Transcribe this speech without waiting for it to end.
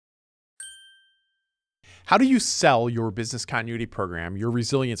How do you sell your business continuity program, your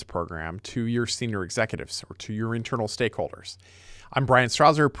resilience program, to your senior executives or to your internal stakeholders? I'm Brian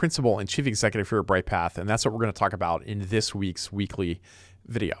Strouser, Principal and Chief Executive here at BrightPath, and that's what we're going to talk about in this week's weekly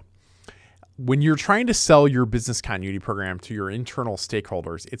video. When you're trying to sell your business continuity program to your internal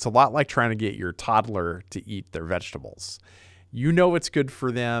stakeholders, it's a lot like trying to get your toddler to eat their vegetables. You know it's good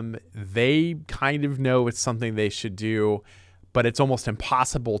for them. They kind of know it's something they should do, but it's almost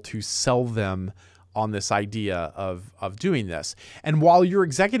impossible to sell them on this idea of doing this. And while your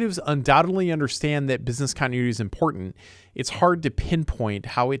executives undoubtedly understand that business continuity is important, it's hard to pinpoint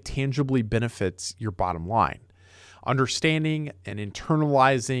how it tangibly benefits your bottom line. Understanding and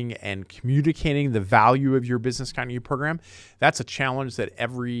internalizing and communicating the value of your business continuity program, that's a challenge that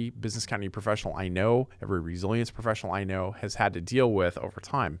every business continuity professional I know, every resilience professional I know has had to deal with over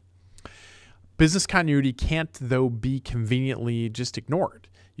time. Business continuity can't, though, be conveniently just ignored.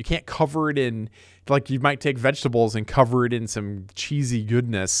 You can't cover it in, like you might take vegetables and cover it in some cheesy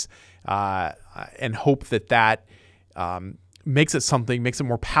goodness and hope that makes it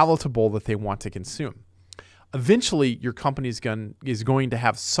more palatable that they want to consume. Eventually, your company is going to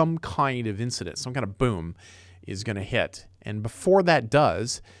have some kind of incident, some kind of boom is going to hit. And before that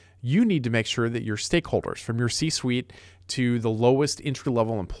does, you need to make sure that your stakeholders, from your C-suite to the lowest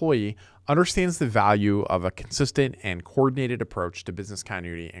entry-level employee, understands the value of a consistent and coordinated approach to business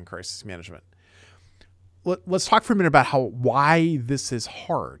continuity and crisis management. Let's talk for a minute about why this is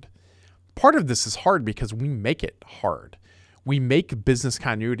hard. Part of this is hard because we make it hard. We make business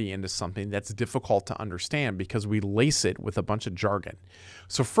continuity into something that's difficult to understand because we lace it with a bunch of jargon.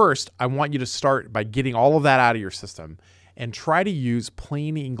 So first, I want you to start by getting all of that out of your system and try to use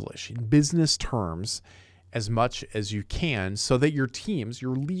plain English in business terms as much as you can so that your teams,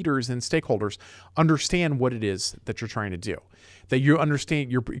 your leaders and stakeholders understand what it is that you're trying to do. That you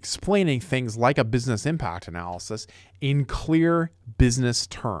understand, you're explaining things like a business impact analysis in clear business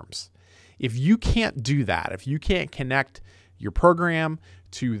terms. If you can't do that, if you can't connect your program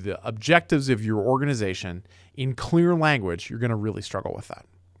to the objectives of your organization in clear language, you're going to really struggle with that.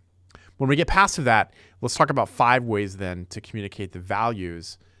 When we get past that, let's talk about 5 ways then to communicate the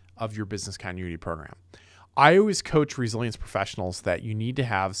values of your business continuity program. I always coach resilience professionals that you need to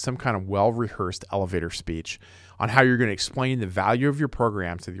have some kind of well-rehearsed elevator speech on how you're going to explain the value of your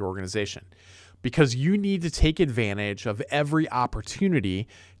program to the organization, because you need to take advantage of every opportunity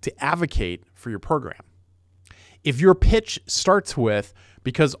to advocate for your program. If your pitch starts with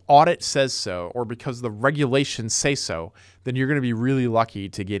because audit says so or because the regulations say so, then you're going to be really lucky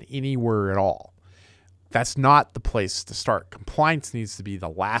to get anywhere at all. That's not the place to start. Compliance needs to be the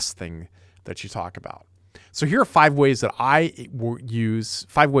last thing that you talk about. So here are 5 ways that I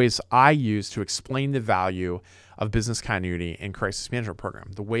use to explain the value of business continuity and crisis management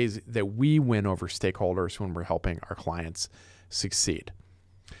program, the ways that we win over stakeholders when we're helping our clients succeed.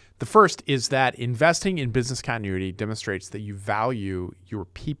 The first is that investing in business continuity demonstrates that you value your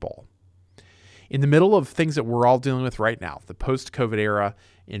people. In the middle of things that we're all dealing with right now, the post-COVID era,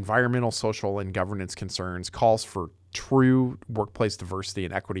 environmental, social, and governance concerns, calls for true workplace diversity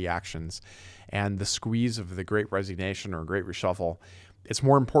and equity actions, and the squeeze of the Great Resignation or Great Reshuffle, it's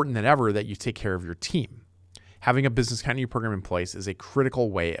more important than ever that you take care of your team. Having a business continuity program in place is a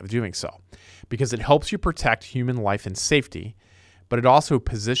critical way of doing so because it helps you protect human life and safety, but it also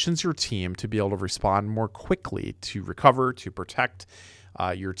positions your team to be able to respond more quickly to recover, to protect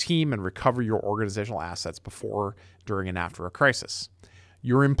your team and recover your organizational assets before, during, and after a crisis.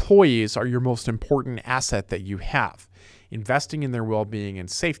 Your employees are your most important asset that you have. Investing in their well-being and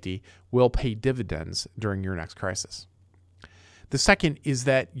safety will pay dividends during your next crisis. The second is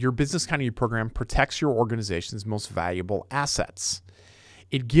that your business continuity program protects your organization's most valuable assets.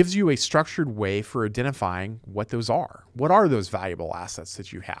 It gives you a structured way for identifying what those are. What are those valuable assets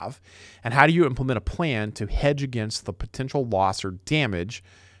that you have? And how do you implement a plan to hedge against the potential loss or damage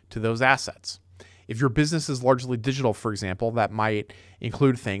to those assets? If your business is largely digital, for example, that might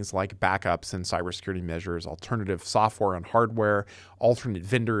include things like backups and cybersecurity measures, alternative software and hardware, alternate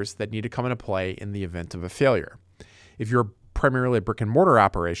vendors that need to come into play in the event of a failure. If you're primarily a brick and mortar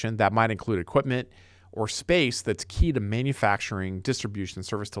operation, that might include equipment or space that's key to manufacturing, distribution,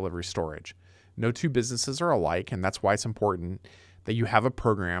 service delivery, storage. No 2 businesses are alike, and that's why it's important that you have a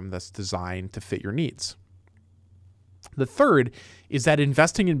program that's designed to fit your needs. The third is that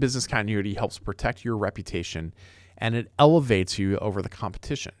investing in business continuity helps protect your reputation, and it elevates you over the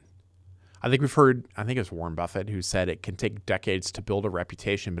competition. I think it was Warren Buffett who said it can take decades to build a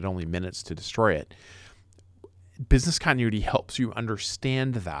reputation, but only minutes to destroy it. Business continuity helps you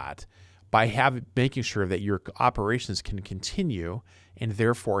understand that by making sure that your operations can continue and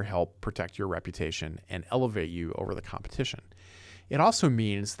therefore help protect your reputation and elevate you over the competition. It also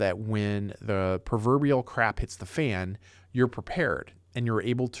means that when the proverbial crap hits the fan, you're prepared and you're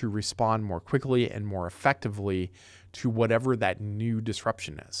able to respond more quickly and more effectively to whatever that new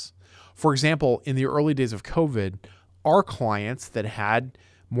disruption is. For example, in the early days of COVID, our clients that had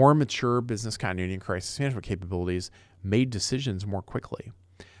more mature business continuity and crisis management capabilities made decisions more quickly.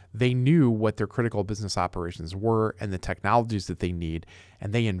 They knew what their critical business operations were and the technologies that they need,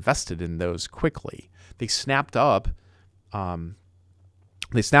 and they invested in those quickly. They snapped up Wi-Fi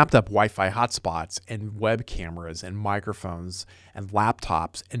hotspots and web cameras and microphones and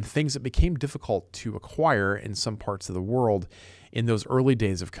laptops and things that became difficult to acquire in some parts of the world in those early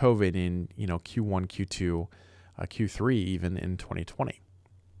days of COVID in Q1, Q2, Q3, even in 2020.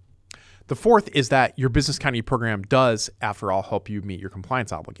 The fourth is that your business continuity program does, after all, help you meet your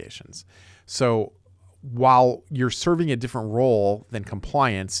compliance obligations. So while you're serving a different role than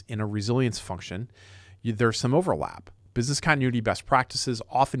compliance in a resilience function, there's some overlap. Business continuity best practices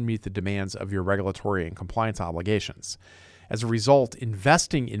often meet the demands of your regulatory and compliance obligations. As a result,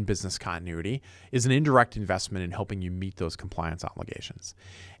 investing in business continuity is an indirect investment in helping you meet those compliance obligations.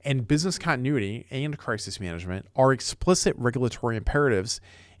 And business continuity and crisis management are explicit regulatory imperatives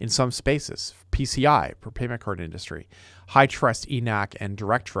in some spaces. PCI for payment card industry, HITRUST, ENAC, and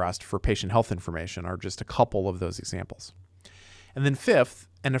Direct Trust for patient health information are just a couple of those examples. And then fifth,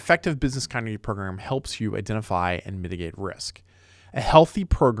 an effective business continuity program helps you identify and mitigate risk. A healthy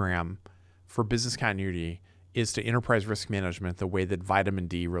program for business continuity is to enterprise risk management the way that vitamin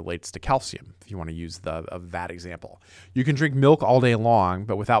D relates to calcium, if you want to use that example. You can drink milk all day long,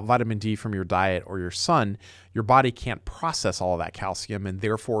 but without vitamin D from your diet or your sun, your body can't process all of that calcium and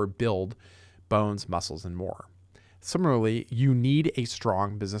therefore build bones, muscles, and more. Similarly, you need a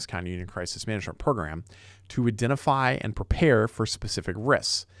strong business continuity and crisis management program to identify and prepare for specific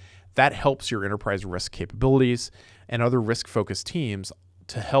risks. That helps your enterprise risk capabilities and other risk-focused teams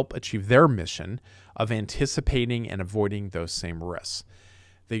to help achieve their mission of anticipating and avoiding those same risks.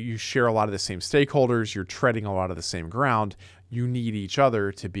 That you share a lot of the same stakeholders, you're treading a lot of the same ground, you need each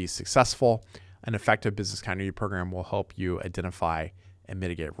other to be successful. An effective business continuity program will help you identify and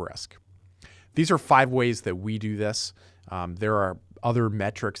mitigate risk. These are 5 ways that we do this. There are other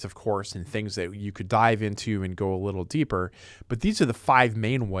metrics, of course, and things that you could dive into and go a little deeper. But these are the 5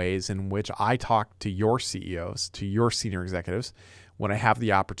 main ways in which I talk to your CEOs, to your senior executives, when I have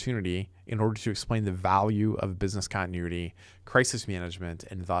the opportunity in order to explain the value of business continuity, crisis management,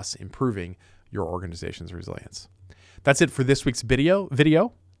 and thus improving your organization's resilience. That's it for this week's video.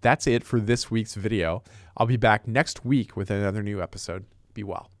 That's it for this week's video. I'll be back next week with another new episode. Be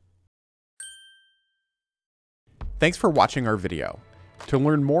well. Thanks for watching our video. To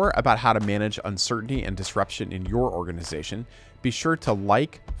learn more about how to manage uncertainty and disruption in your organization, be sure to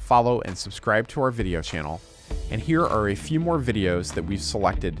like, follow, and subscribe to our video channel. And here are a few more videos that we've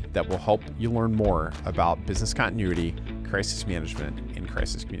selected that will help you learn more about business continuity, crisis management, and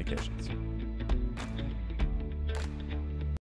crisis communications.